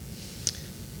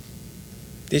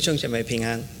弟兄姐妹平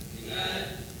安。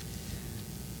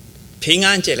平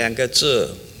安这两个字，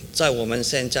在我们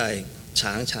现在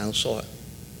常常说，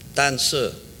但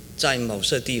是在某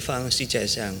些地方世界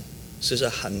上是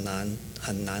很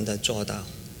难的做到。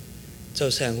就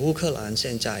像乌克兰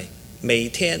现在每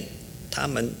天他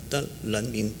们的人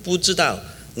民不知道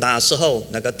哪时候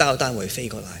那个导弹会飞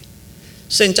过来。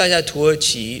现在在土耳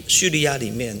其、叙利亚里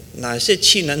面，哪些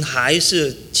亲人还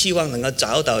是期望能够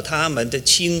找到他们的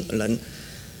亲人？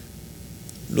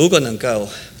如果能够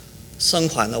生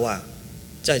还的话，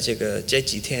在这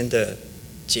几天的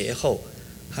节后，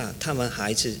他们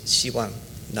还是希望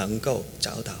能够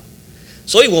找到。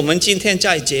所以我们今天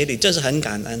在这里，这是很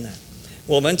感恩的。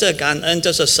我们这感恩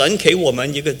就是神给我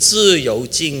们一个自由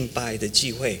敬拜的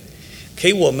机会，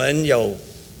给我们有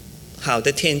好的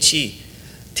天气。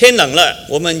天冷了，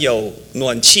我们有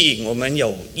暖气，我们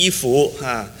有衣服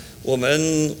我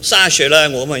们下雪了，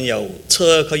我们有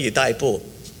车可以代步。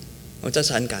我这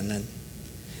是很感恩，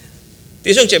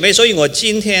弟兄姐妹。所以我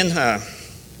今天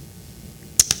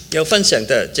要分享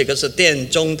的这个是殿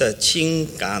中的青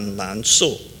橄榄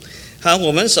树。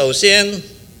我们首先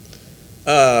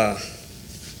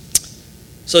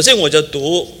我就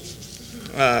读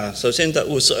首先的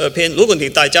52篇。如果你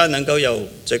大家能够有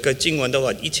这个经文的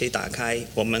话，一起打开。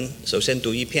我们首先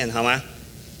读一篇好吗？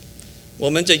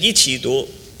我们就一起读。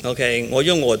OK， 我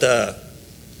用我的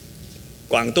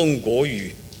广东国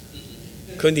语。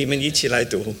跟你们一起来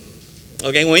读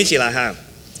 ，OK， 我一起来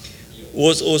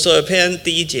52篇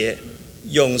第1节，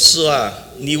勇士啊，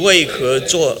你为何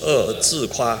作恶自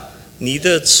夸？你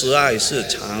的慈爱是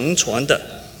长存的，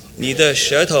你的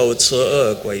舌头慈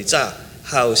恶诡诈，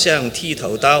好像剃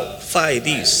头刀，坏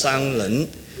地伤人。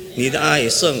你的爱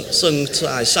胜是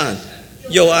爱善，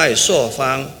又爱说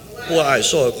谎，不爱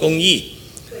说公义。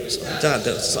这样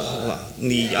的话，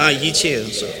你爱一切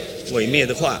毁灭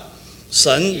的话。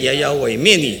神也要毁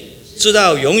灭你，直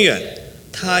到永远。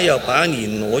他要把你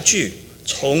挪去，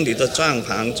从你的帐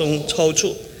篷中抽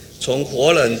出，从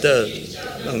活人的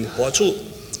冷活处。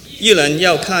一人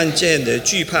要看见的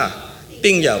惧怕，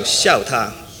并要笑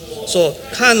他，说：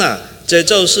看啊，这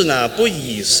就是那不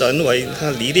以神为他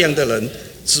力量的人，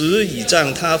只倚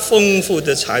仗他丰富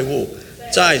的财物，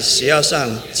在邪恶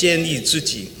上建立自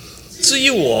己。至于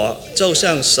我，就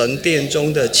像神殿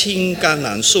中的青橄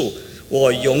榄树，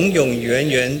我永永远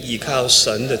远依靠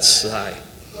神的慈爱。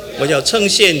我要称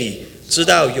谢你，直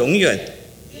到永远，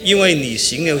因为你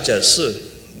行了这事。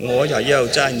我也要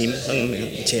在你们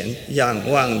面前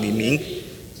仰望你名，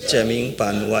这名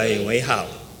本为好。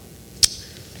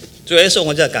主耶稣，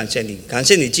我就感谢你，感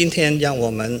谢你今天让我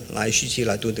们来续期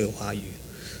来读这个话语。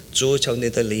主，求你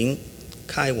的灵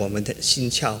开我们的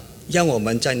心窍，让我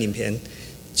们在你面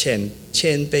前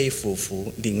谦卑俯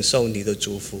伏，领受你的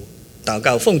祝福。祷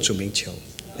告奉主名求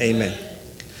Amen。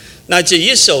 那这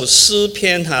一首诗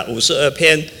篇52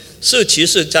篇是其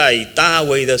实在大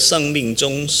卫的生命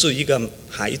中是一个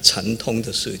还沉痛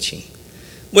的事情。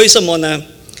为什么呢？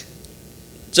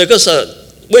这个是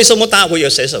为什么大卫有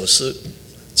写首诗，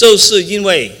就是因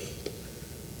为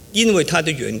他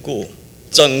的缘故，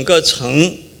整个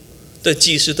城的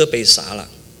祭司都被杀了。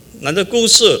那这故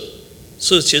事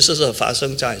其实是发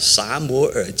生在撒母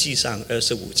耳记上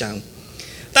25章。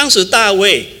当时大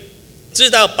卫知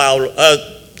道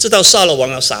扫罗王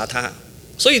要杀他，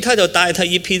所以他就带他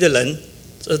一批的人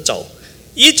走，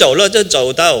走了就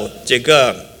走到这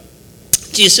个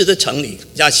祭司的城里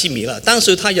亚西米勒。当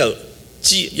时他要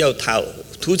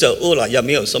途走路了，也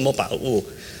没有什么宝物，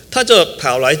他就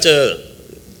跑来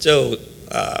就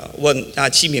问亚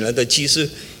西米勒的祭司，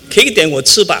可以点我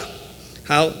吃吧？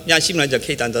好，亚西米勒就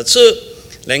可以等着吃，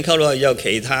然后呢要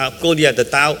给他哥利亚的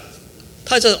刀，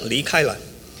他就离开了。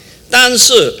但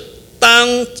是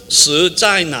当时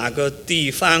在哪个地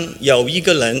方有一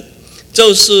个人，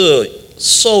就是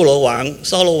扫罗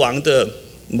王的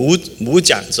母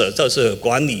长者，就是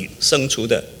管理牲畜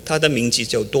的，他的名字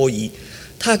叫多疑。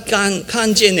他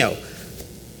看见了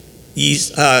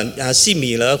亚西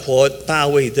米勒和大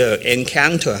卫的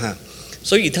encounter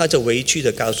所以他就回去的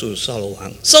告诉扫罗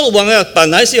王。扫罗王本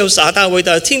来是要杀大卫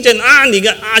的，听见你个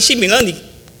亚西米勒你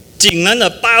竟然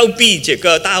包庇这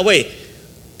个大卫，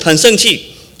很生气，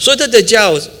所以他就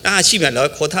叫亚西米勒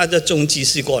和他的众祭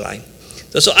司过来，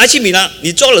就说：亚西米勒，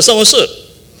你做了什么事？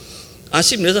亚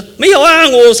西米勒说：没有啊，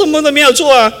我什么都没有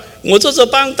做啊，我就是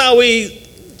帮大卫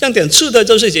让点吃的，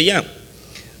就是这样。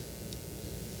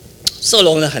扫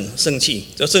罗很生气，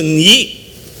就是你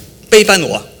背叛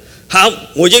我，好，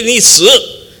我就给你死。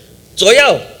左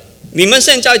右，你们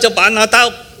现在就拿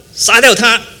刀杀掉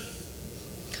他。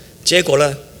结果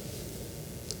呢，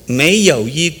没有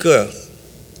一个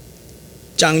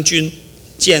将军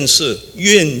剑士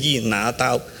愿意拿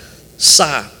刀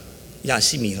杀亚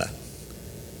西米了。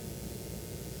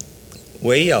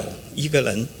唯有一个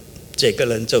人，这个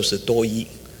人就是多伊，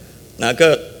那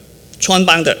个穿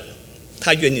帮的，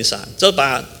他愿意杀，就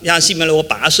把亚西米勒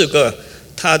80个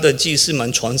他的祭司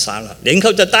们全杀了，然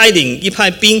后再带领一派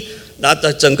兵，拿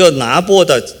着整个拿波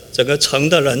的整个城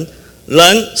的人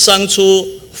牲畜、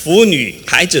妇女、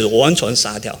孩子完全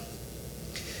杀掉。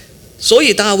所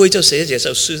以大卫就写这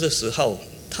首诗的时候，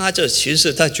其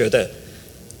实他觉得，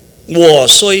我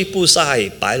虽不杀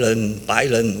白人，白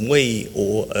人为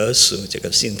我而死这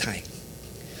个心态，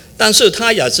但是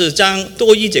他也是将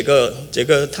多伊这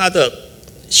个他的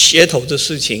噱头的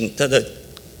事情，他的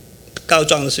告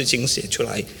状的事情写出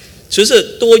来。其实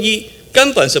多伊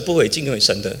根本是不会敬畏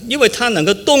神的，因为他能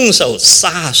够动手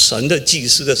杀神的祭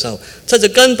司的时候，他就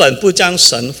根本不将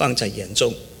神放在眼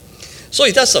中。所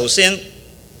以他首先，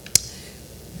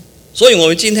所以我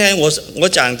们今天我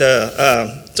讲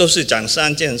的就是讲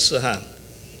3件事哈。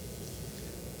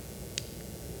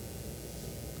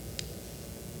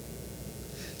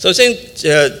首先，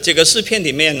这个诗篇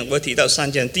里面我提到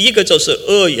3件，第一个就是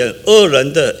恶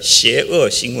人的邪恶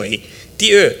行为，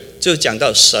第二就讲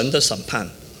到神的审判，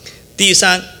第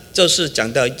三就是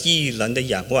讲到义人的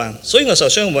仰望。所以首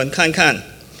先我们看看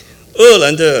恶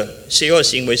人的邪恶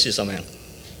行为是什么样。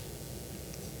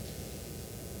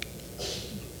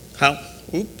好，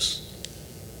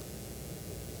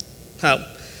好，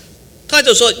他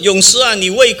就说：“勇士啊，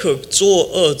你未可作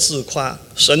恶自夸，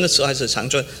神的慈爱是长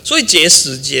存。”所以这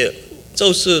10节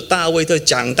就是大卫的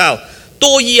讲到，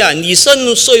多伊啊，你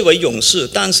身虽为勇士，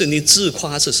但是你自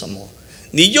夸是什么？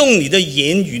你用你的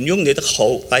言语，用你的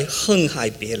口来恨害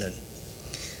别人。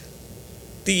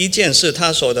第一件事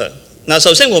他说的，那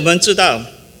首先我们知道，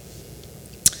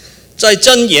在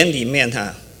箴言里面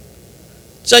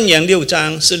箴言6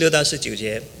章16到19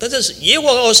节，但是耶和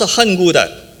华是恨恶的，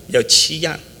有7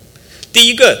样。第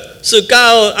一个是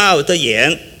高傲的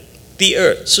眼，第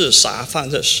二是撒谎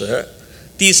的舌，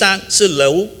第三是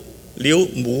流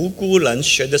无辜人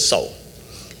血的手，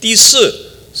第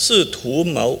四是图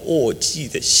谋恶计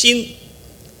的心，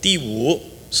第五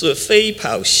是飞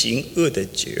跑行恶的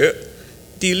脚，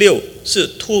第六是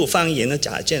吐方言的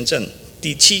假见证，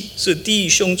第七是弟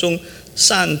兄中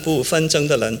散布纷争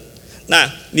的人。那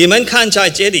你们看在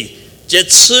这里，这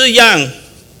7样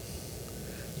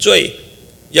罪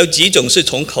有几种是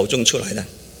从口中出来的？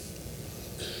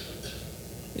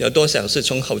有多少是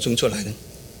从口中出来的？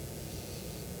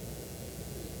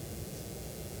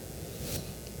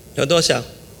有多少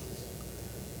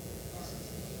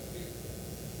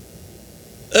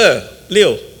？2、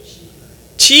6、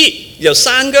7，有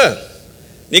3个。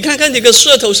你看看这个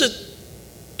舌头是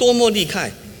多么厉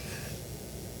害，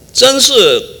真是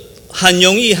很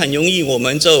容易，我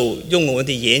们就用我们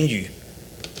的言语，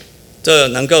就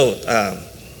能够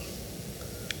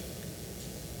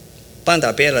绊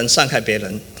倒别人，伤害别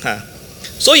人哈。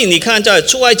所以你看，在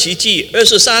出埃及记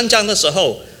23章的时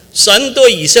候，神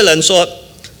对以色列人说：“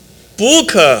不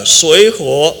可随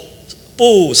伙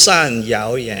布散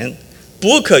谣言，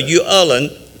不可与恶人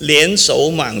联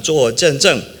手莽作见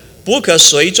证，不可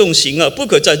随众行恶，不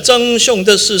可在争凶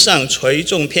的事上随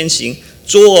众偏行，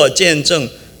做见证，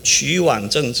取往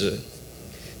正直。”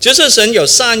就是神有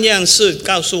3样是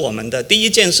告诉我们的。第一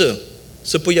件事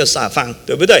是不要撒谎，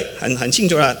对不对？很清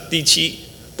楚了。第7，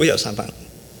不要撒谎。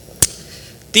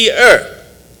第2，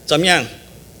怎么样？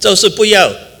就是不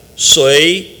要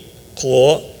随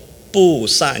伙布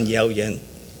散谣言。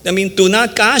I mean, do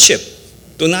not gossip,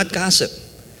 do not gossip。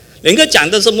人家讲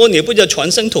的什么，你不要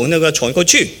传声筒那个传过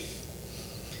去。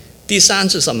第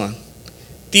3是什么？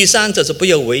第3就是不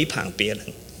要违反别人。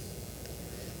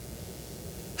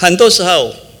很多时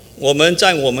候，我们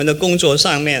在我们的工作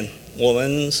上面，我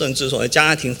们甚至说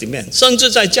家庭里面，甚至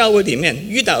在教会里面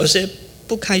遇到一些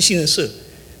不开心的事，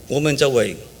我们就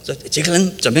会说这个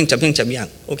人怎么样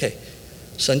OK，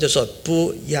 神就说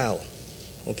不要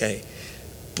OK，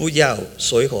 不要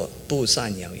随伙布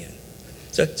散谣言。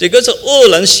这个是恶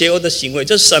人邪恶的行为，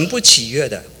这是神不喜悦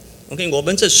的 OK， 我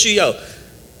们这需要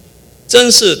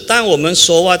真是当我们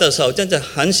说话的时候，真的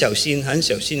很小心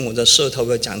我的舌头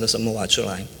会讲的什么话出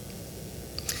来。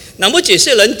那么这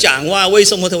些人讲话，为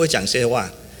什么他会讲这些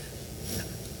话？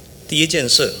第一件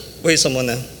事，为什么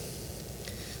呢？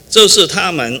就是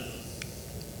他们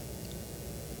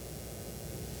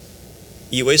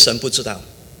以为神不知道。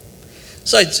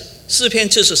在诗篇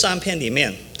73篇里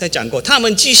面，他讲过，他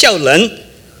们讥笑人，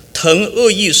疼恶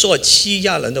意说欺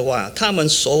压人的话，他们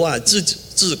说话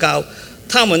自高，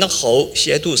他们的口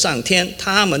亵渎上天，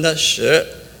他们的舌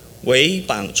违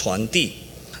反传递。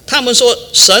他们说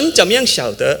神怎么样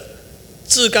晓得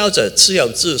至高者只有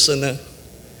自私呢？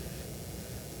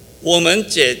我们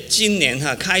今年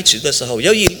开始的时候，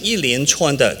有一连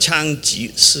串的枪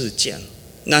击事件，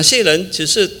哪些人只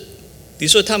是你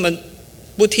说他们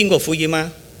不听过福音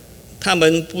吗？他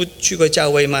们不去过教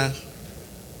会吗？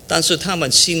但是他们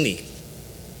心里，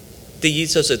第一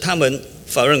就是他们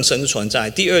否认神的存在，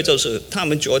第二就是他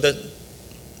们觉得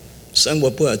神我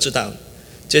不知道。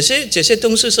这些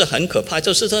东西是很可怕，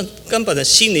就是他根本的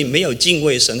心里没有敬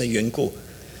畏神的缘故。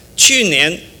去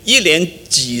年一连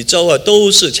几周都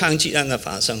是枪击案的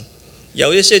发生，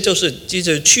有一些就是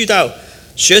去到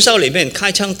学校里面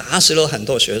开枪打死了很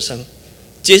多学生。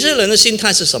这些人的心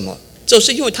态是什么？就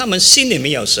是因为他们心里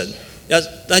没有神，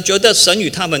觉得神与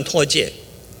他们脱节。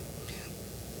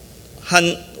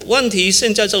问题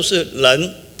现在就是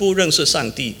人不认识上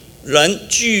帝，人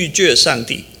拒绝上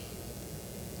帝。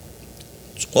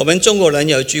我们中国人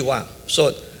有一句话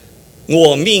说：“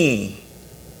我命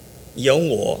由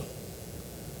我，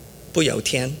不由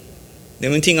天。”你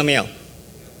们听过没有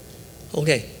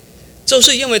 ？OK， 就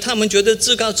是因为他们觉得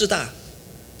自高自大，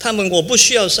我不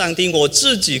需要上帝，我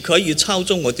自己可以操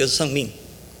纵我的生命。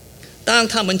当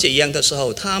他们这样的时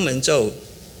候，他们就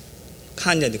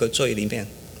看在这个罪里面。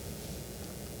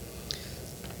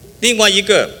另外一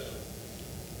个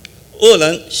恶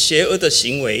人邪恶的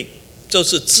行为就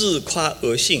是自夸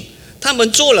而信。他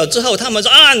们做了之后，他们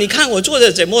说你看我做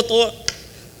的这么多。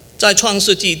在创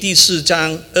世纪第4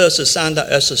章23到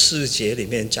24节里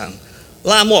面讲，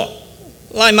拉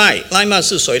麦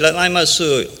是谁呢？拉麦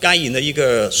是该隐的一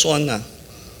个孙啊，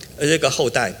一个后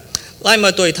代。拉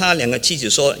麦对他2个妻子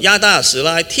说：“亚大死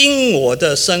来，听我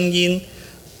的声音。”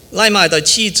拉麦的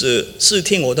妻子是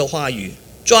听我的话语。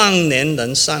壮年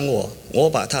人伤我，我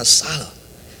把他杀了；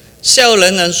少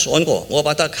年人损我，我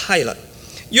把他害了。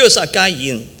约杀该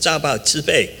隐，遭报7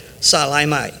倍；杀拉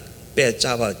麦，被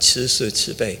遭报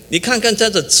74倍。你看看这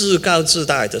个自高自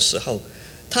大的时候，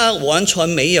他完全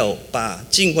没有把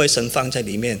敬畏神放在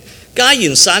里面。该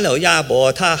隐杀了亚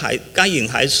伯，该隐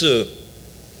还是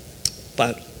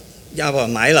把亚伯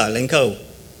埋了，然后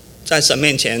在神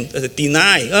面前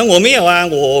deny， 我没有啊，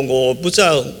我不知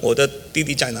道我的弟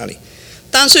弟在哪里。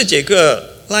但是这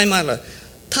个拉麦呢，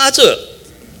他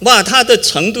的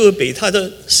程度比他的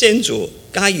先祖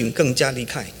该隐更加厉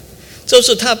害，就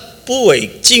是他不为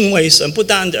敬畏神，不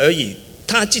单而已，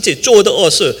他自己做的恶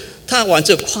事，他完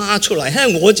全夸出来，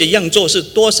看我这样做是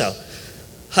多少，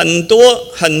很多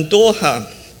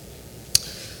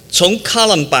从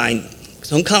Columbine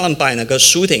那个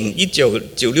shooting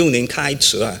 1996年开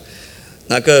始啊。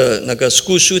那个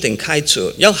school shooting 开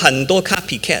始，有很多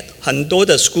copycat， 很多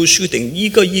的 school shooting， 一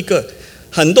个，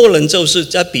很多人就是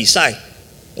在比赛，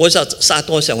我想杀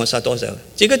多少，我杀多少，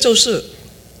这个就是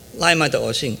拉麦的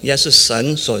恶性，也是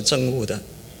神所憎恶的。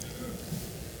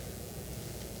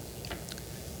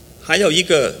还有一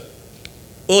个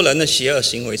恶人的邪恶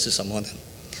行为是什么呢？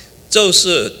就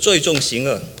是最终行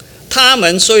恶。他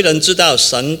们虽然知道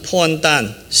神判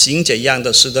断行这样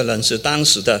的事的人是当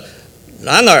时的，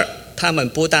然而他们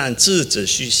不但自己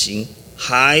去行，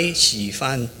还喜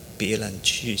欢别人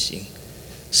去行。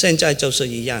现在就是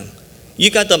一样 ，you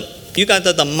got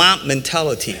the mob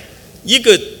mentality， 一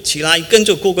个起来跟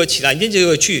着个个起来，你就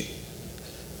会去。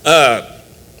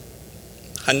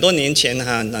很多年前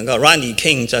那个 Rodney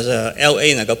King 就是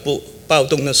LA 那个暴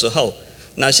动的时候，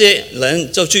那些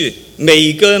人就去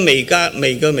每个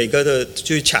的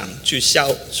去抢、去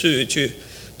烧、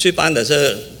去把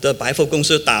的百货公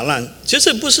司打烂。其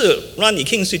实不是 Rodney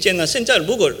King 事件呢。现在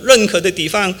如果任何的地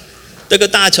方，这个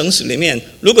大城市里面，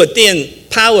如果电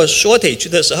power shortage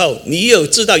的时候，你有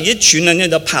知道一群人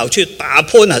就跑去打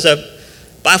破那些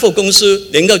百货公司，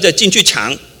然后再进去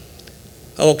抢。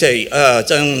OK，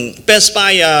 像 Best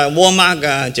Buy 啊、Walmart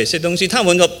啊这些东西，他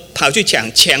们就跑去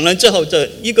抢了之后，就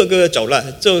一个个走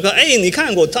了，就说：“你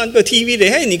看我那个 TV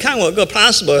的，你看我个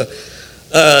Plasma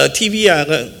TV 啊，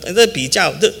这比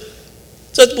较，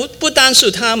这不单是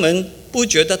他们不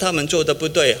觉得他们做的不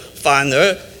对，反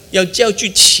而要叫去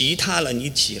其他人一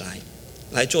起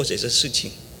来做这些事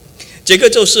情。这个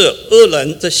就是恶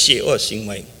人的邪恶行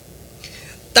为。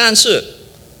但是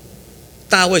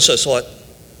大卫所说，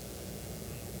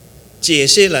这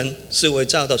些人是会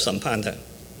遭到审判的，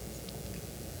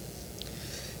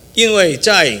因为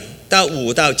在到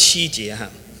5到7节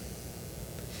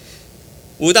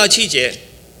5到7节，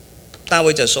大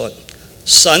卫就说：“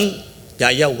神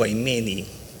也要毁灭你，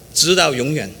直到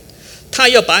永远。他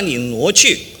要把你挪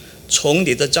去，从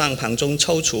你的帐篷中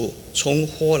抽除，从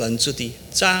活人之地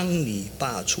将你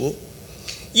拔除。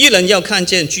一人要看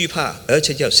见惧怕，而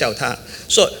且要笑他，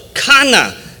说：看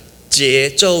啊，这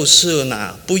就是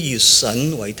那不以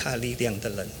神为他力量的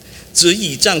人。只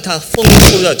倚仗他丰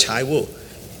富的财物，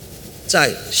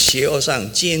在邪恶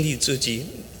上建立自己。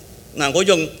那我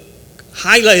用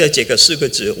highlight 这个4个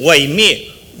字：毁灭、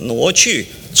挪去、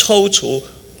抽除、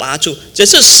拔除，这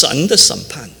是神的审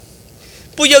判。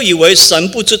不要以为神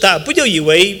不知道，不要以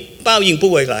为报应不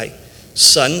会来，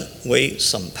神为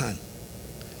审判。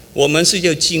我们是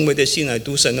要敬畏的心来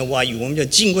读神的话语，我们要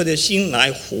敬畏的心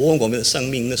来活我们的生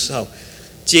命的时候，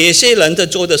这些人在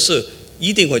做的事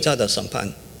一定会遭到审判。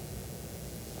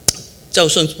就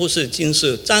算不是今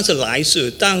世，但是来世，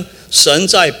当神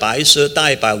在白色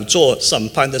大宝座审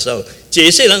判的时候，这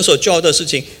些人所做的事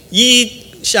情一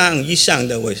项一项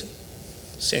的会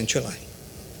显出来。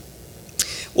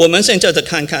我们现在就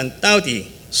看看到底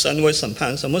神会审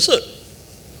判什么事。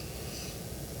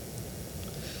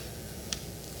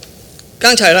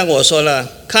刚才呢，我说了，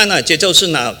看了这就是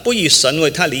那不以神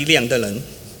为他力量的人。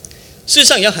世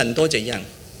上有很多这样。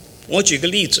我举个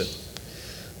例子，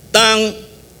当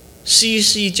西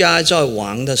西家在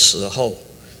王的时候，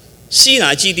西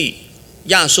乃基利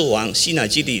亚述王西乃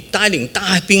基利带领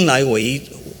大兵来围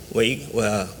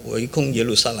攻耶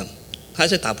路撒冷，还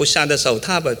是打不下的时候，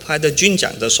他的军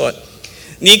长就说：“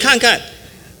你看看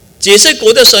这些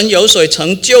国的神有谁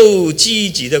曾救自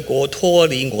己的国脱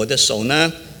离我的手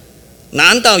呢？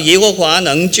难道耶和华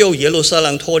能救耶路撒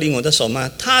冷脱离我的手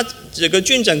吗？”他这个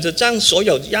军长就将所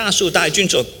有亚述大军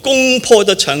所攻破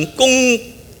的城、攻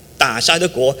打下的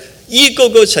国一个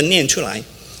个陈念出来。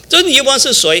这耶和华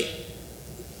是谁？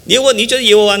你觉得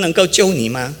耶和华能够救你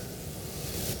吗？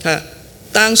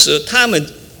当时他们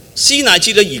西乃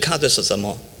基的依靠的是什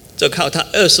么？就靠他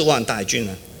20万大军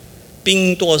了，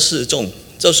兵多势众，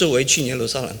就是围去耶路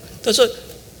撒冷。他说：“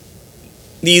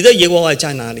你的耶和华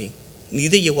在哪里？你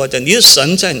的耶和华在，你的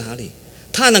神在哪里？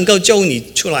他能够救你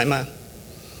出来吗？”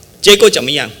结果怎么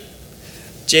样？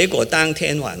结果当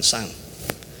天晚上，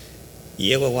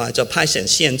耶和华就派遣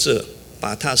先知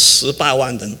把他18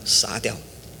万人杀掉。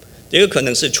这个可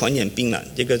能是传染病了，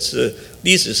这个是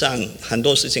历史上很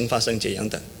多事情发生这样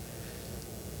的。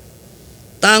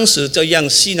当时就让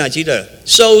西乃基的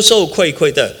羞羞愧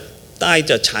愧的带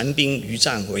着残兵余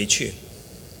将回去。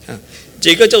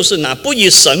这个就是拿不以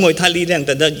神为他力量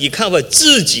的人，依靠了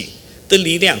自己的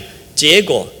力量，结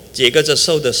果这个就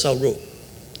受的受辱，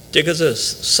这个是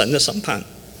神的审判。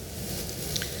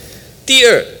第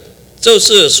二就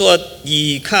是说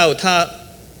依靠他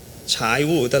财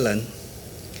物的人，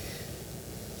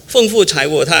丰富财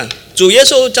物。主耶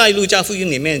稣在路加福音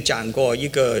里面讲过一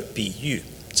个比喻，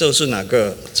就是那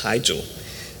个财主。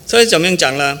所以怎么样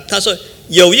讲呢？他说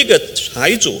有一个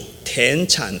财主田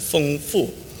产丰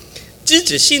富，自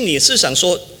己心里是想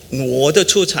说，我的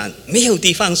出产没有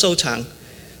地方收藏，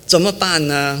怎么办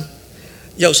呢？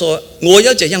要说我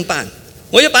要怎样办？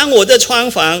我要把我的窗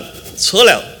房拆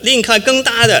了，另开更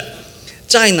大的，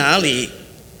在哪里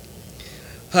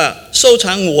收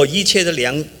藏我一切的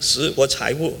粮食和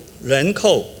财物？人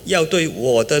口要对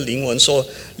我的灵魂说：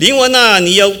灵魂啊，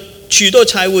你有许多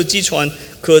财物积存，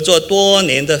可做多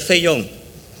年的费用，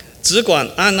只管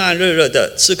安安乐乐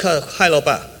的吃喝快乐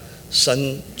吧。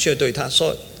神却对他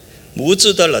说：无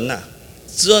知的人啊，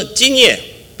今夜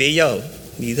别要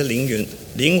你的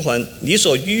灵魂，你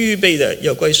所预备的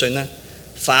要归谁呢？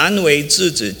凡为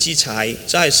自己积财，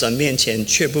在神面前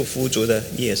却不富足的，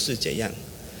也是这样。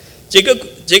这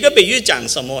个比喻讲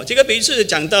什么？这个比喻是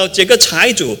讲到这个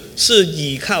财主是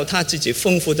依靠他自己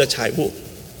丰富的财物。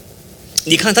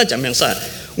你看他怎么样算？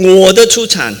我的出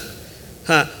产，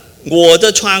我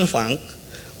的窗房，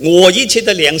我一切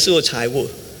的粮食和财物，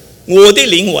我的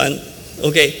灵魂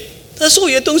 ，OK， 他所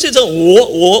有的东西都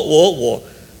我，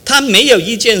他没有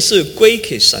一件事归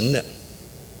给神的。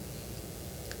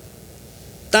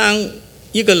当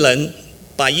一个人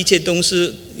把一切东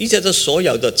西、一切的所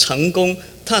有的成功，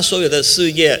他所有的事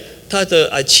业，他的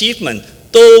achievement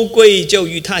都归咎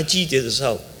于他自己的时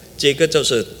候，这个就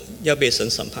是要被神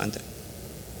审判的。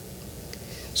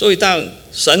所以当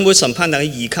神会审判那个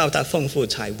依靠他丰富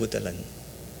财物的人，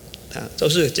就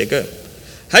是这个。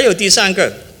还有第三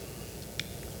个，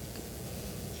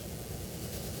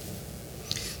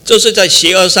就是在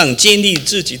邪恶上建立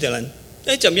自己的人。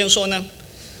怎么样说呢？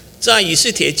在以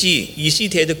斯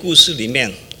帖的故事里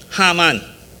面，哈曼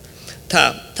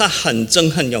他很憎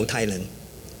恨犹太人，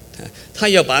他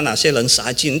要把哪些人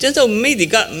杀尽。这就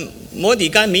摩底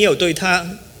该没有对他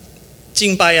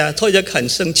敬拜啊，他就很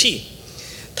生气。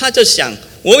他就想，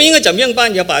我应该怎么样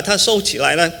办？要把他收起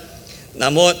来呢？那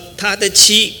么他的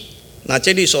妻，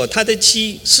这里说他的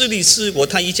妻示利斯和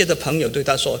他一切的朋友对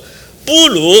他说：不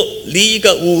如立一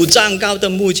个5丈高的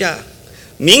木架，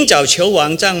明早求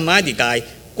王将摩底改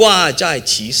挂在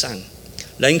其上，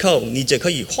然后你就可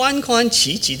以欢欢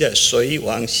喜喜的随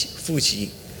王复习。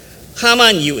哈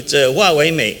曼以这话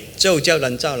为美，就叫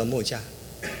人造了木架。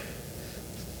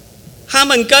他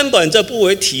们根本就不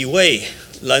会体会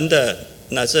人的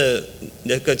那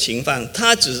个情况，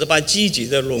他只是把自己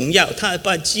的荣耀，他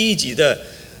把自己的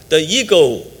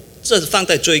ego这放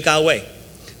在最高位，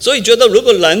所以觉得如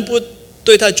果人不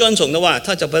对他尊崇的话，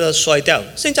他就把他摔掉。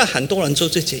现在很多人就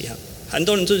是这样，很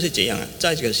多人就是这样啊，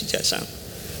在这个世界上，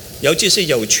尤其是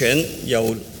有权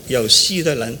有势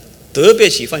的人，特别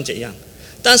喜欢这样。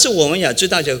但是我们也知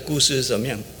道这个故事是怎么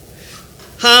样。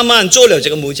哈曼做了这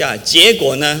个木架，结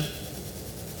果呢，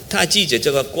他自己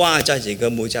这个挂在这个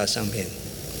木架上面，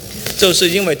就是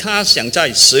因为他想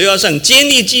在十字架上建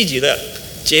立自己的，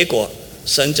结果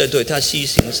神就对他施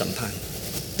行审判。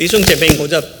弟兄姐妹，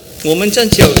我们真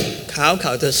就好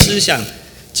好的思想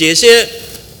这些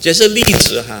例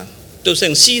子哈，就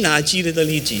像西拿基立的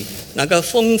例子，那个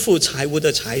丰富财物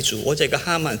的财主，或者个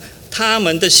哈曼，他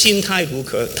们的心态如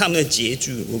何，他们的结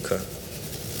局如何？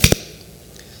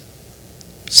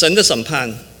神的审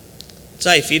判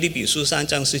在腓立比书3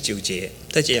章19节，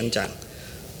他这样讲：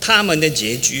他们的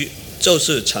结局就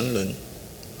是沉沦，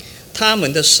他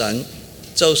们的神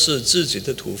就是自己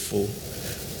的屠夫，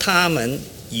他们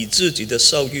以自己的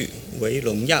受欲为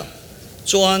荣耀，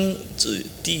专指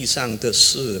地上的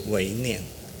事为念。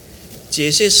这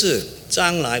些事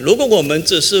将来，如果我们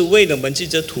只是为了我们自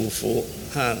己的土福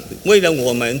为了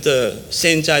我们的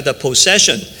现在的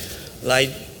possession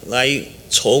来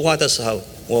筹划的时候，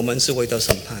我们是为了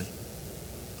审判。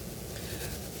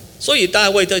所以大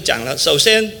卫就讲了，首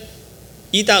先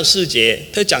1到4节，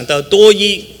他讲到多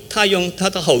疑，他用他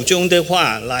的口中的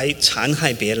话来残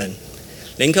害别人，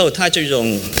然后他就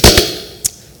用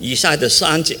以下的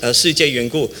4节缘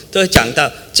故，都讲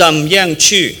到怎样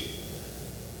去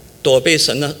躲避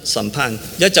神的审判，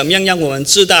要怎样让我们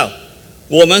知道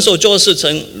我们所做的事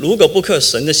情如果不合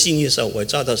神的心意的时候会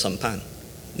遭到审判。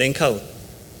然后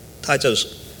他就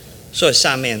说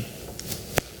下面，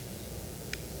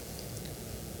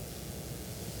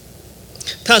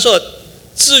他说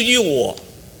至于我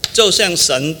就像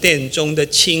神殿中的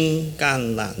青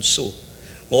橄榄树，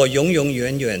我永永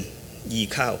远远依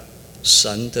靠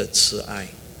神的慈爱，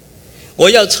我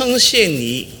要称谢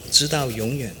你直到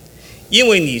永远，因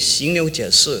为你行了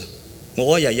这事，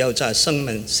我也要在圣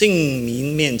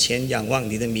民面前仰望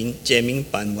你的名，这名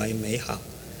本为美好。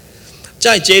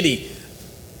在这里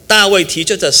大卫提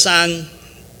出这3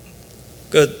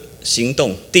个行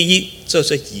动，第一就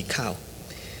是依靠，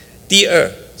第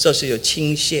二就是有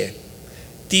倾泻，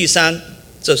第三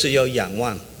就是有仰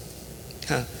望。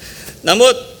那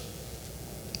么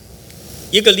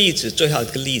一个例子，最好的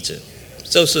一个例子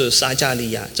就是撒迦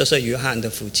利亚，就是约翰的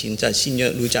父亲，在新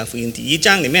约路加福音第1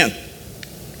章里面，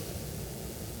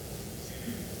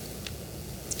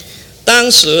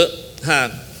当时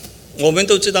我们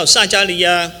都知道撒迦利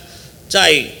亚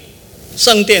在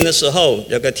圣殿的时候，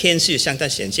有个天使向他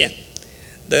显现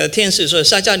的天使说：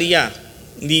撒迦利亚，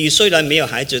你虽然没有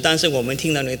孩子，但是我们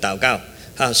听到你祷告，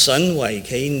神会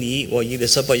给你我以利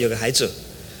沙伯有个孩子。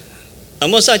那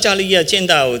么撒迦利亚见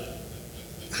到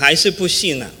还是不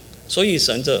信了，所以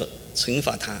神就惩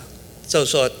罚他，就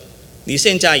说你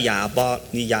现在哑巴，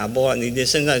你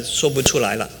现在说不出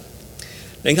来了。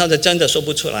然后他真的说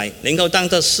不出来，然后当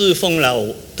他侍奉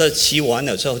了他期完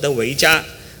了之后，他回家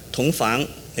同房，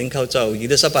然后就以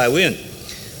利沙伯怀孕，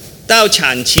到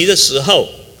产期的时候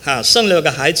生了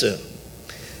个孩子。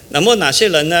那么哪些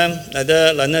人呢？那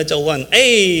的人呢就问：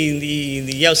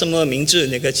你要什么名字？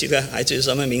那个这个孩子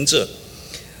什么名字？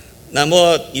那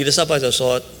么以利沙伯就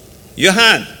说：约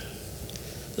翰。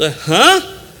说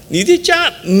你的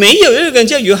家没有一个人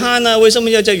叫约翰呢？为什么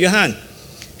要叫约翰？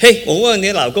我问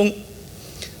你老公。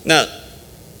那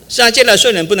撒迦利亚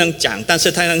虽然不能讲，但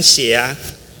是他能写啊。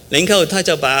然后他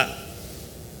就把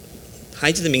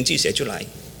孩子的名字写出来，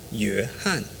约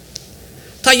翰。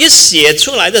他一写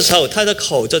出来的时候，他的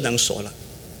口就能说了。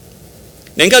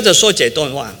然后就说这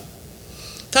段话，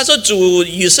他说：主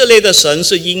以色列的神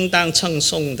是应当称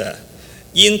颂的，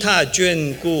因他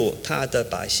眷顾他的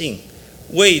百姓，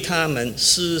为他们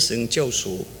施行救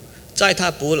赎，在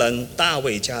他仆人大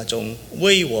卫家中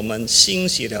为我们兴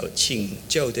起了拯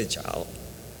救的脚，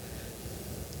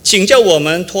请叫我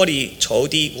们脱离仇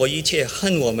敌和一切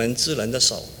恨我们之人的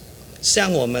手，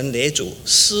向我们列祖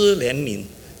施怜悯，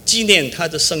纪念他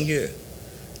的圣约，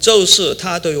就是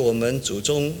他对我们祖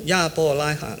宗亚伯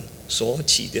拉罕所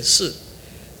起的事，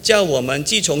叫我们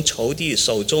既从仇敌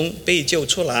手中被救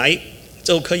出来，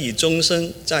就可以终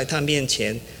身在他面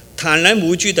前坦然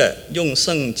无惧的用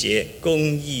圣洁公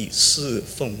义侍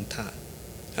奉他。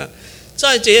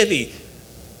在这里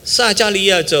撒迦利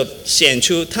亚就显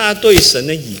出他对神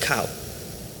的倚靠，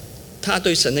他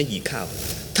对神的倚靠，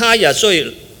他也在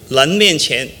人面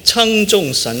前称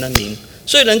颂神的名。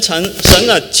虽然神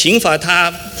惩罚他，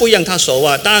不让他说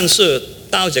话，但是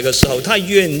到这个时候，他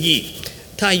愿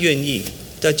意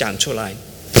的讲出来。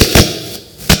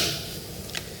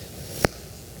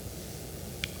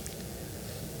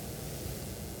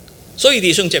所以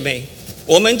弟兄姐妹，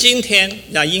我们今天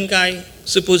也应该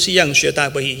是不是像学大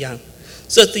卫一样？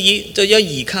这第一，就要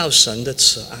依靠神的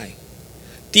慈爱；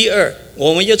第二，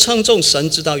我们要称颂神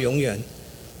直到永远。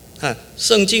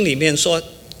圣经里面说，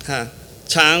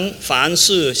常凡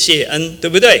事谢恩，对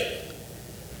不对？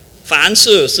凡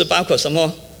事是包括什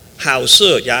么？好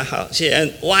事也好谢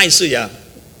恩，坏事也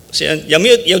谢恩。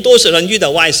有多少人遇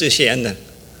到坏事谢恩的？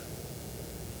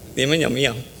你们有没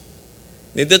有？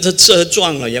你的车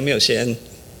撞了有没有谢恩？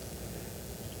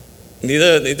你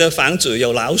的房子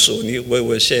有老鼠，你会不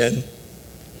会谢恩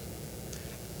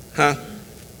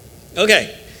？OK，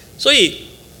 所以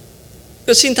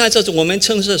这心态就是我们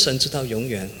称颂神直到永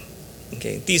远。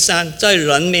OK， 第三，在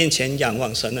人面前仰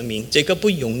望神的名，这个不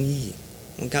容易。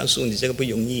我告诉你，这个不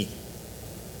容易。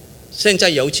现在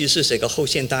尤其是这个后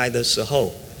现代的时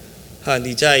候，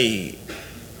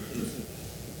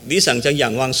你想着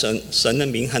仰望神的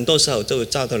名，很多时候就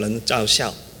遭到人嘲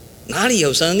笑。哪里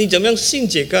有神？你怎么样信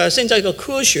这个？现在个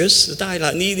科学时代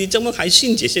了，你怎么还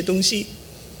信这些东西？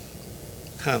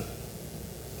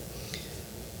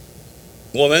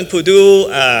我们普渡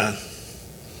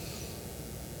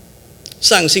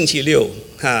上星期六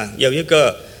有一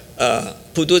个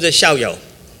普渡的校友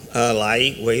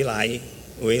回来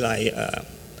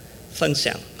分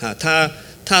享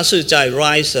他是在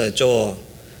Rice 做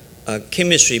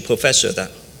chemistry professor 的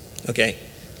 ，OK，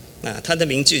 他的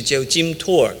名字叫 Jim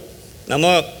Tour， 那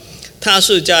么他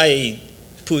是在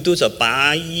普渡着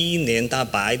81年到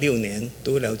86年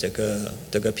读了这个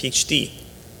PhD，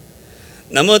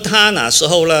 那么他那时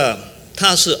候呢，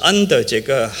他是 under 这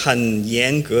个很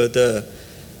严格的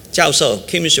教授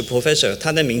chemistry professor，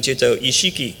 他的名字叫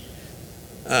Ishiki，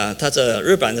 他是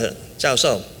日本的教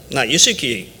授。那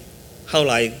Ishiki 后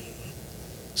来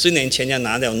10年前就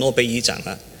拿了诺贝尔奖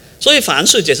了。所以凡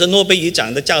是这些诺贝尔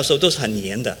奖的教授都是很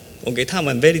严的，我给他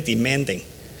们 very demanding，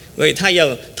 所以他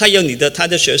要他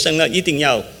的学生呢一定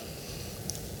要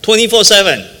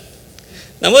 24/7。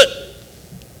那么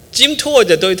Jim Tour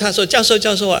就对他说：“教授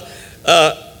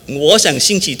我想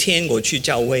星期天我去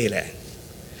教会嘞。”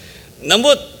那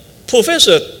么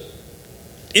Professor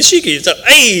Ishiki 就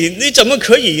你怎么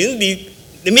可以？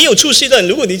你没有出息的。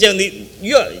如果你这样，你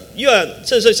越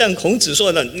就是像孔子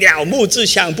说的“鸟目之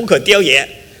乡，不可雕也”。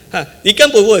你根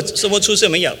本我什么出息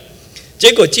没有。结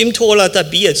果 Jim Tour 了，他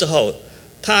毕业之后，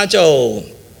他就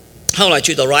后来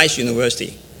去到 Rice University，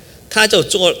 他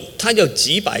有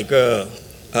几百个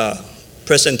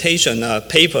presentation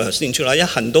paper 印出来，有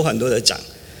很多的奖。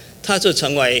他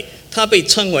被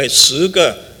称为10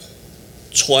个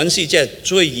全世界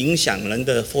最影响人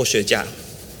的科学家。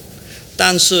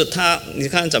但是你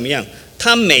看怎么样？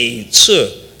他每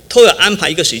次都要安排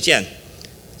一个时间。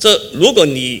如果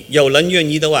你有人愿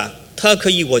意的话，他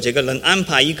可以我这个人安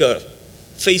排一个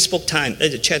Facebook time 或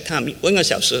者 chat time 1个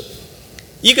小时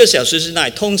，1个小时之内，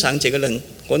通常这个人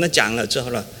我那讲了之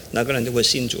后呢，那个人就会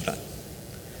信主了。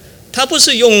他不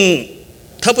是用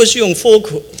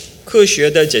科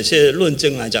学的这些论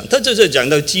证来讲，他就是讲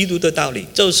到基督的道理，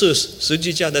就是十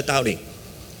字架的道理，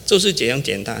就是这样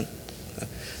简单。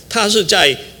他是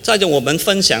在我们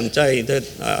分享，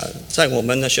在我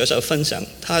们的学校分享，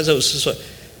他就是说。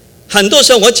很多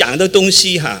时候我讲的东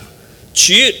西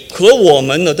和我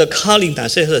们的 calling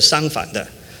是相反的。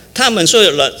他们说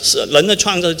人的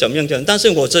创造是怎么样，但是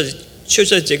我却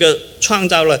是这个创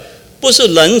造了，不是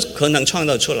人可能创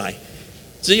造出来，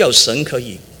只有神可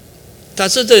以。但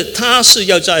是他是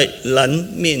要在人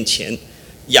面前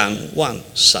仰望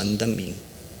神的名。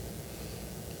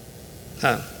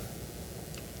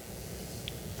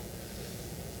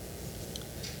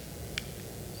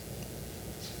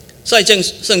在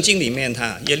圣经里面，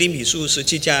耶利米书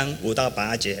17章5到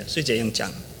8节是这样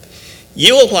讲：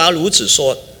耶和华如此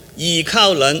说，倚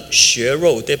靠人血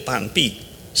肉的膀臂，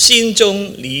心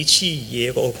中离弃耶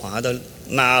和华的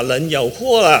那人有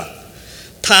祸了。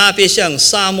他必像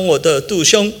沙漠的杜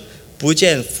胸，不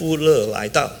见富乐来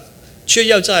到，却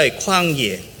要在旷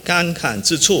野干旱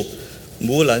之处，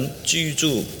无人居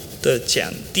住的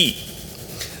讲地。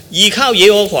倚靠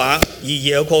耶和华，以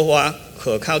耶和华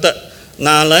可靠的，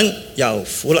那人有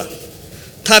福了。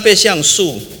他必像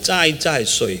树栽在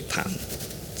水旁，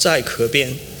在河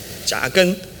边扎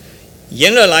根，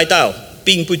炎热来到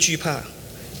并不惧怕，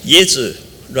叶子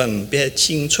仍别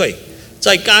青翠，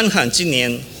在干旱之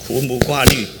年土木挂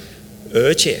虑，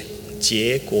而且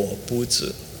结果不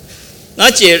止。那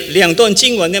这两段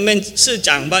经文里面是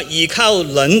讲吧，依靠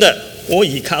人的或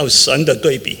依靠神的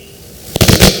对比。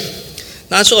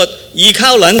他说依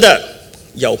靠人的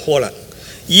有祸了，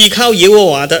依靠耶和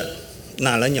华的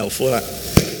那人有福了。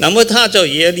那么他就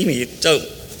耶利米就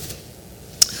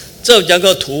这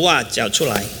个图啊讲出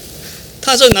来，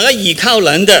他说那个依靠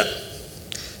人的，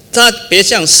他别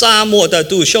像沙漠的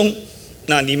杜松。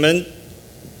那你们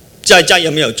在家有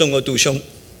没有种过杜松？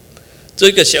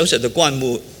这个小小的灌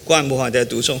木花的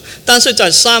杜松，但是在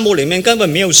沙漠里面根本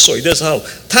没有水的时候，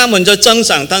他们就增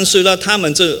长，但是呢，他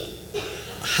们就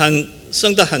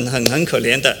生得很可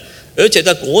怜的，而且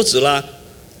的果子啦，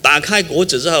打开果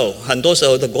子之后，很多时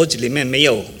候的果子里面没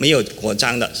有果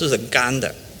浆的，是很干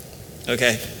的。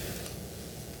OK，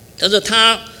 但是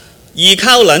他依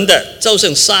靠人的，就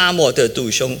像沙漠的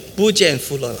杜松，不见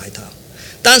福乐来到。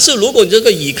但是如果这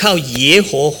个依靠耶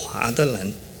和华的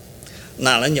人，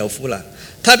哪人有福了？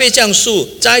他被像树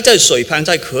栽在水旁，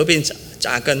在河边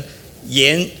扎根，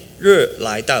炎热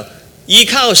来到。依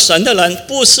靠神的人，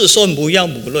不是说无忧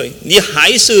无虑，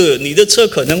你的车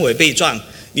可能会被撞，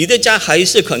你的家还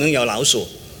是可能有老鼠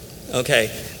 ，OK，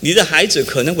 你的孩子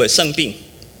可能会生病，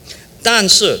但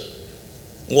是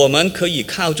我们可以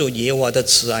靠着耶和华的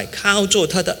慈爱，靠着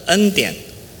他的恩典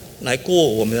来过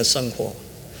我们的生活。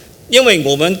因为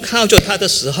我们靠着他的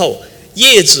时候，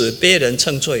叶子被人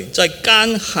称罪，在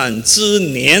干旱之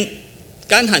年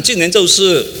就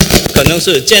是可能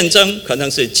是战争，可能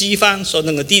是饥荒，说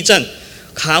那个地震，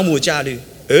毫无价值，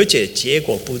而且结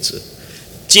果不止。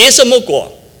结什么果？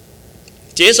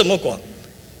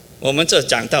我们这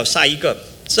讲到下一个，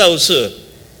就是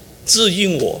自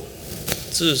因我，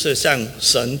就是像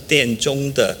神殿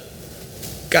中的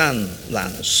橄榄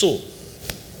树。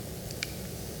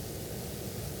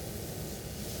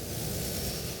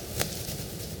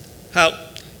好，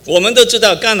我们都知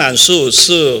道橄榄树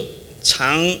是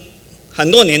长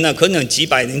很多年了，可能几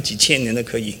百年、几千年的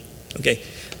可以。OK，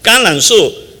 橄榄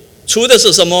树出的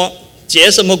是什么？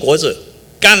结什么果子？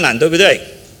橄榄，对不对？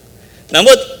那么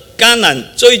橄榄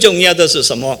最重要的是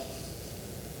什么？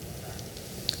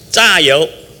榨油。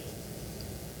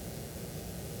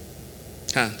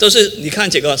就是你看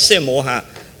这个现磨哈，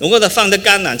如果它放的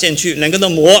橄榄进去，能够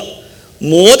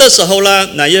磨的时候呢，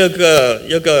那有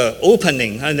个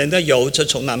opening， 人的油就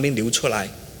从那边流出来，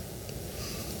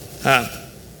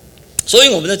所以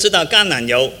我们都知道橄榄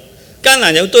油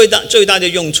最大的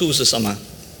用处是什么？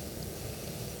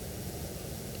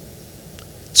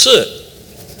吃。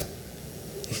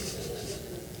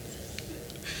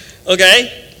OK，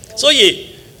 所以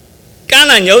橄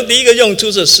榄油第一个用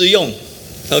处是食用。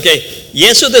OK，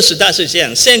 耶稣的时代是这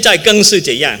样，现在更是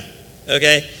这样。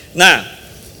OK，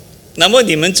 那么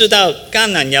你们知道橄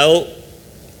榄油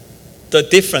的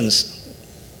difference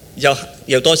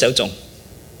有多少种？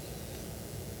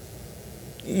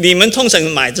你们通常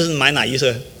买哪一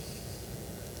些？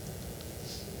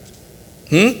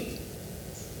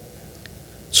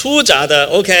粗榨的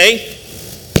OK，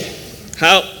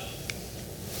 好。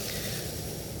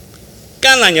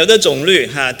橄榄油的种类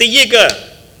第一个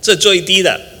是最低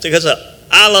的，这个是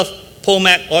olive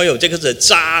pomace oil， 这个是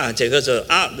渣，这个是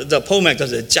这 pomace 就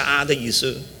是渣的意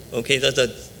思 ，OK，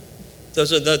 这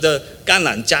是橄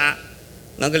榄渣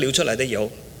能够流出来的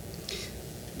油。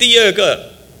第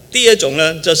二种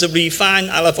呢，就是 refined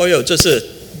olive oil， 就是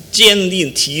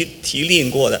提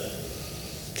炼过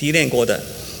的。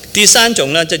第三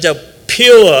种呢，就叫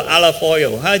pure olive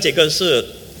oil， 还有这个是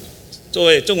作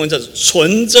为中文叫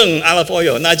纯正 olive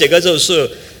oil， 那这个就是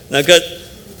那个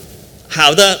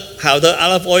好的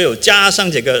olive oil 加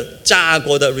上这个炸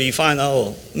过的 refined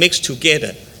oil mix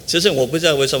together。其实我不知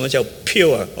道为什么叫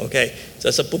pure，OK，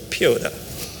 这是不 pure 的。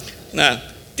那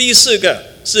第四个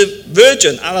是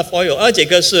virgin olive oil， 而这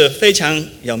个是非常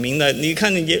有名的。你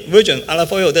看 virgin olive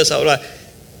oil 的时候呢，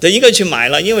都应该去买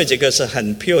了，因为这个是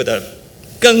很 pure 的，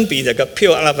更比这个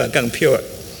pure olive oil 更 pure。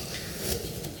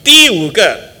第五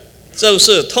个就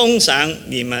是通常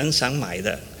你们想买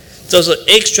的，就是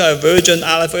extra virgin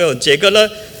olive oil。这个呢，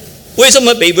为什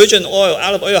么比 virgin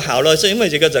olive oil 好呢？是因为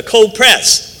这个是 cold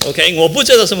press。OK， 我不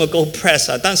知道什么 cold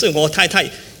press 但是我太太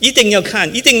一定要看，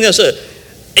一定要是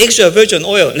extra virgin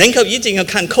oil， 能够一定要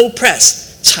看 cold press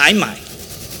才买。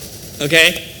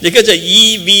OK， 一个是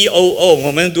EVOO，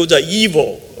 我们读着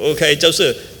evil。OK， 就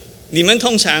是你们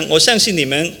通常，我相信你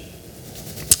们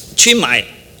去买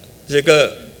这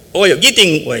个 oil 一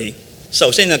定会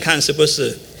首先要看是不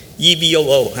是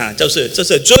EVOO 就是这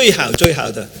是最好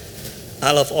的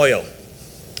olive oil，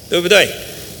 对不对？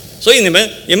所以你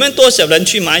们多少人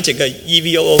去买这个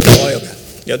EVOO 的 oil？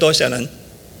 有多少人？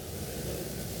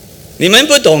你们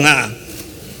不懂啊？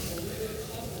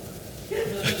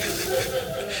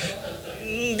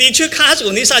你去卡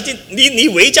祖，你上去，你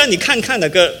回家你看看那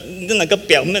个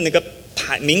表面那个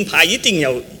名牌，一定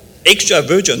有 extra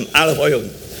virgin olive oil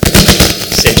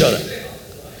写着的，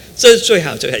这是最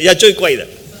好也最贵的。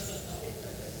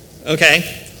OK，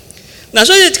 那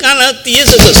所以当然第一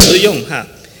是实用哈，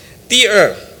第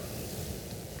二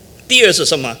是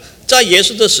什么？在耶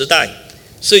稣的时代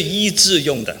是医治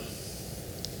用的，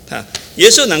耶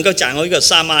稣能够讲一个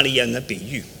撒玛利亚人的比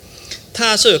喻。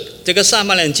他是这个撒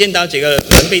玛利亚人见到这个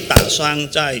人被打伤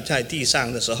在地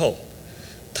上的时候，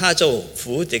他就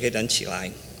扶这个人起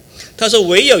来。他说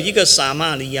唯有一个撒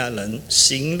玛利亚人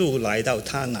行路来到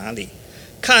他那里，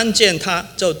看见他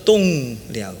就动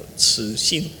了慈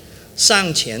心，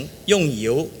上前用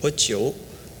油和酒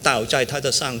倒在他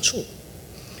的伤处，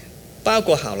包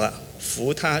裹好了，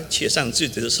扶他骑上自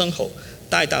己的牲口，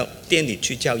带到店里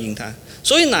去教训他。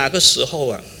所以哪个时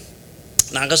候，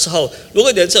如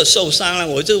果人这受伤了，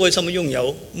我就为什么用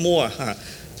油抹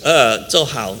就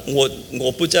好。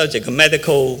我不知道这个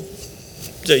medical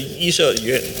的医学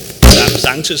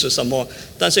常识是什么，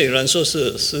但是有人说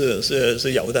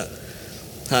是有的，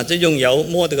就用油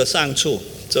抹这个伤处，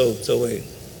就会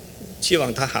希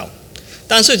望它好。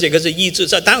但是这个是医治，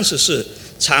在当时是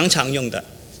常常用的。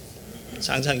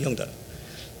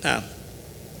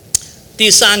第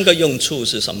三个用处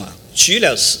是什么？除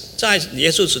了在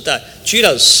耶稣时代，除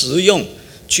了实用，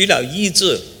除了医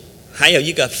治，还有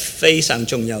一个非常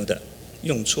重要的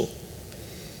用处。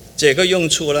这个用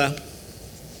处呢，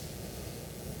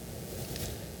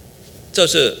就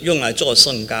是用来做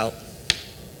圣膏。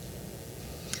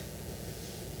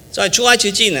在出埃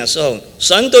及记的时候，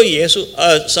神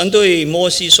对摩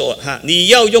西说：“你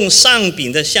要用上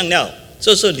饼的香料。”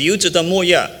这是流质的没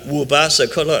药500舍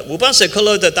克勒，500舍克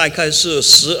勒的大概是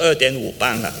12.5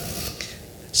磅了。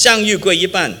香芋桂一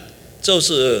半就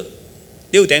是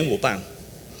6.5磅。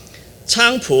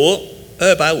菖蒲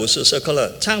250舍克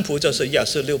勒，菖蒲就是也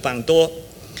是6磅多。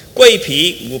桂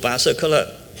皮500舍克勒，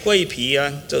桂皮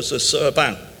就是12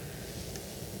磅。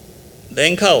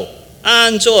然后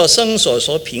按照圣所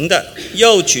所评的，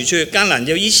又取去橄榄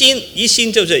油1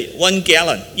斤就是1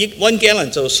 gallon，1 gallon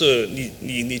就是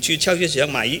你去超市想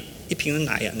买一瓶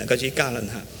奶那个是gallon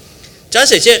这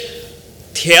些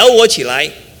调和起来，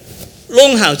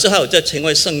弄好之后就成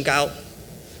为圣膏。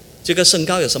这个圣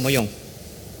膏有什么用？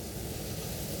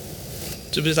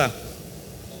知不知道？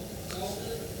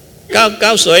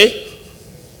膏谁？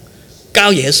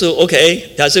膏耶稣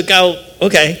 ，OK， 还是膏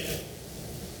OK？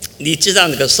你知道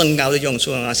那个圣膏的用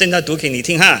处吗？现在读给你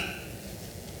听哈。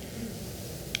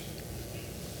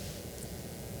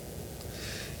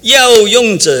要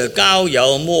用这膏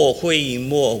油会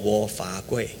抹我法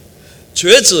柜，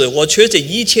瘸子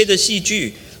一切的器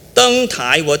具，灯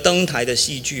台的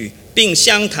器具，并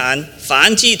香坛、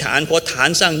燔祭坛和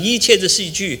坛上一切的器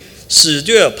具，使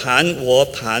这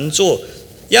盘座，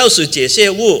要使这些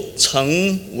物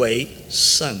成为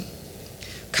圣，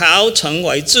靠成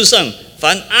为至圣。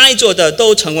凡爱做的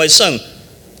都成为圣，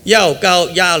要膏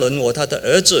亚伦和他的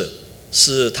儿子，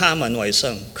使他们为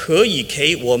圣，可以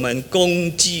给我们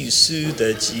供祭司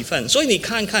的职分。所以你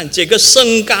看看这个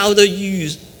圣膏的意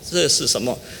思是什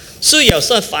么？是有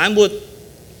凡物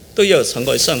都要成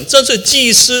为圣，这是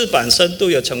祭司本身都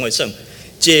要成为圣。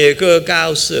这个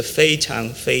膏是非常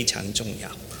非常重要。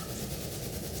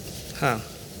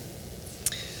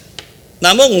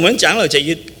那么我们讲了这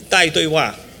一大堆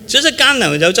话。其实橄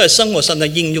榄油在生活上的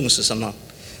应用是什么？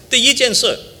第一件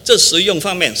事，这实用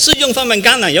方面，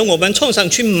橄榄油我们冲上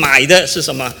去买的是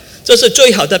什么？这是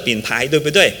最好的品牌，对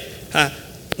不对？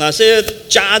哪些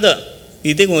加的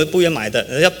一定我不要买的，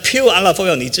要 pure olive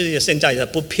oil， 你自己现在也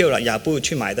不 pure 了，也不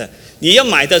去买的。你要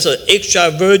买的是 extra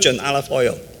virgin olive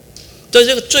oil， 这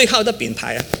是最好的品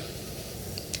牌。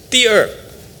第二，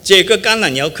这个橄榄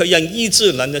油可以抑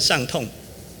制人的伤痛。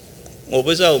我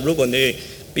不知道如果你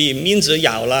被蚊子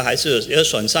咬了，还是有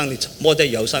损伤，你抹在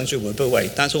油上去会不会？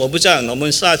但是我不知道，我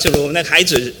们下次如果那孩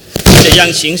子这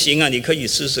样情形你可以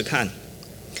试试看。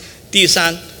第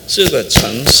三是个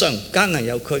成圣，橄榄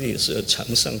油可以是成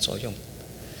圣作用。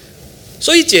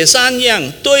所以这三样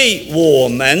对我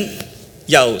们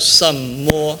有什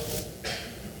么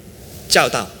教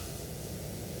导？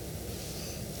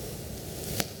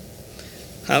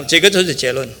好，这个就是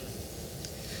结论。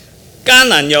橄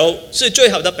榄油是最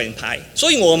好的品牌，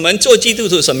所以我们做基督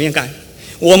徒什么样干？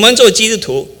我们做基督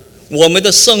徒，我们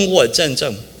的生活见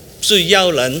证是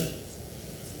要人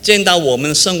见到我们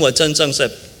的生活真正是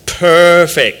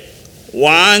perfect，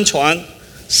 完全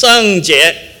圣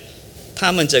洁，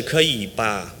他们就可以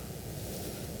把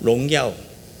荣耀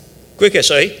归给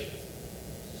谁？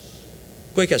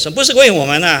归给神，不是归给我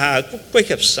们啊，归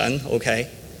给神。OK。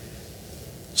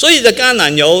所以的橄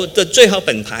榄油的最好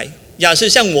品牌，也是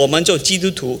像我们做基督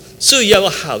徒是要有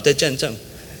好的见证。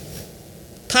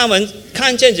他们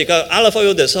看见这个 olive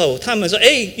oil 的时候，他们说：“哎，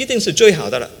一定是最好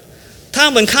的了。”他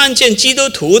们看见基督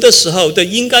徒的时候，的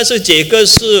应该是这个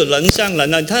是人上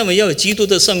人啊，他们要有基督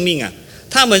的生命啊，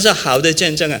他们是好的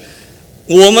见证啊。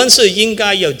我们是应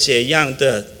该有这样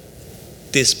的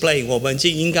display， 我们就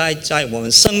应该在我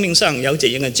们生命上有这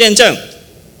样的见证。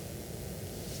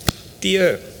第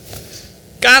二，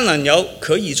橄榄油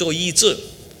可以做医治，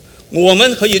我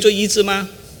们可以做医治吗？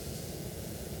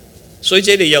所以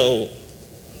这里有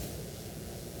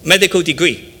medical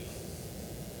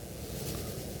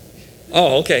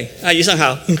degree。OK， 医生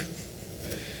好。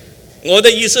我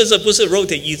的意思是不是肉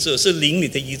体医治，是灵里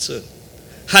的医治。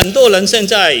很多人现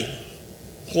在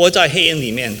活在黑暗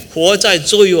里面，活在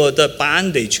罪恶的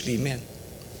bandage 里面。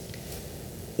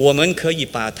我们可以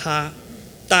把他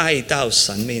带到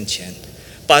神面前，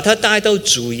把他带到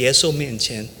主耶稣面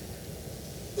前，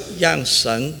让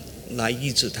神来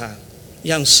医治他，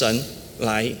让神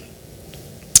来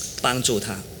帮助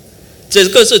他。这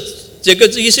个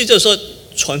意思就是说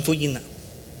传福音了，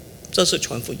这是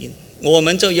传福音。我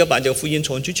们就要把这个福音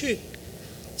传出去，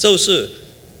就是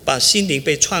把心灵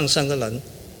被创伤的人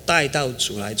带到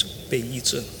主来被医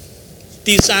治。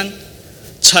第三，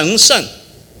成圣，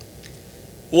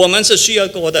我们是需要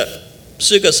过的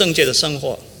是个圣洁的生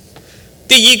活。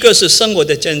第一个是生活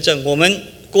的见证，我们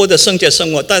过的圣洁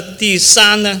生活。但第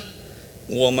三呢，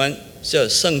我们是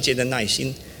圣洁的耐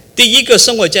心。第一个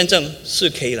生活见证是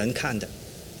给人看的，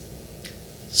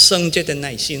圣洁的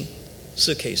耐心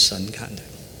是给神看的。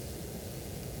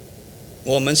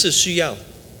我们是需要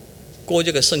过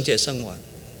这个圣洁生活，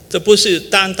这不是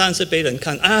单单是被人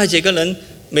看啊，这个人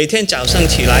每天早上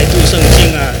起来读圣经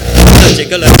啊，这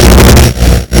个人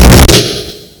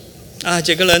啊，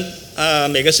这个人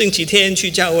每个星期天去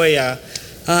教会啊，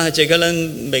这个人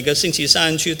每个星期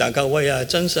三去祷告会啊，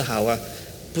真是好啊。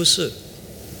不是，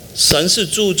神是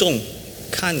注重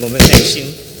看我们内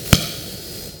心。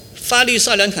法利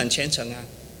赛人很虔诚啊，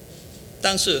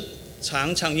但是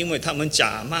常常因为他们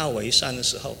假冒为善的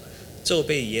时候，就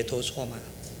被耶稣错骂。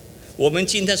我们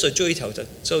今天所追求的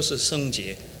就是圣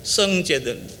洁，圣洁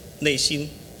的内心。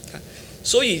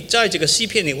所以在这个诗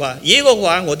篇里话，耶和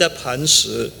华我的磐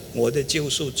石，我的救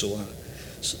赎主啊，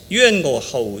愿我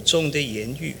口中的言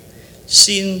语，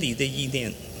心里的意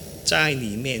念，在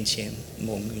你面前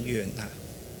蒙悦纳。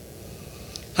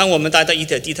看我们大家一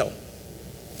起低头。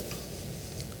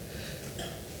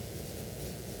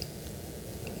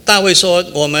大卫说：“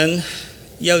我们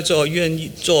愿意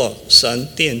做神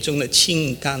殿中的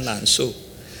青橄榄树，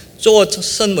做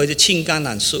身为的青橄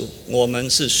榄树，我们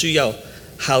是需要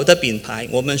好的品牌，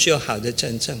我们需要好的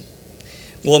见证，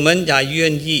我们也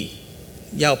愿意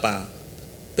要把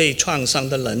被创伤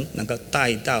的人能够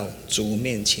带到主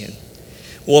面前。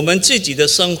我们自己的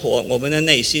生活，我们的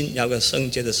内心要有个圣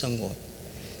洁的生活，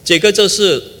这个就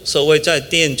是所谓在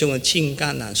殿中的青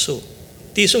橄榄树。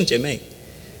弟兄姐妹，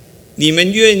你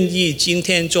们愿意今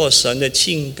天做神的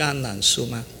青橄榄树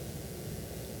吗？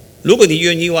如果你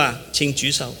愿意的话，请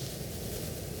举手。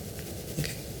OK，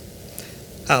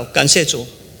 好，感谢主。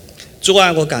主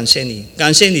啊，我感谢你，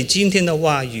感谢你今天的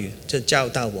话语，就教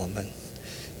导我们。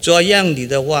主啊，让你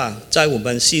的话在我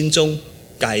们心中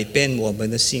改变我们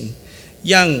的心，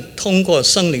让通过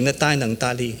圣灵的大能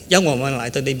大力，让我们来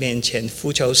到你面前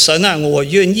呼求神啊，我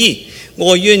愿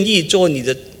意做你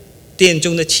的殿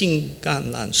中的青橄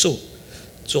榄树。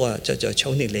主啊，就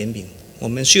求你怜悯，我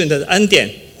们需要的恩典，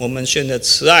我们需要的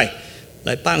慈爱，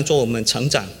来帮助我们成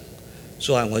长。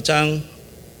主啊，我将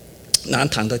南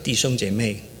堂的弟兄姐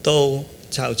妹都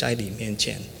交在你面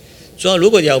前。主啊，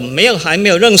如果还没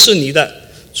有认识你的，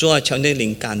主啊，求你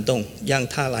领感动，让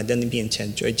他来到你面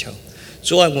前追求。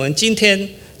主啊，我们今天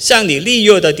向你立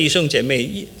约的弟兄姐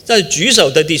妹，在举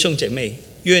手的弟兄姐妹，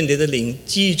愿你的灵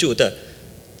记住的，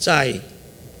在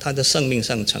他的生命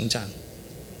上成长。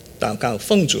祷告，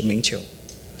奉主名求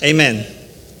 ，Amen。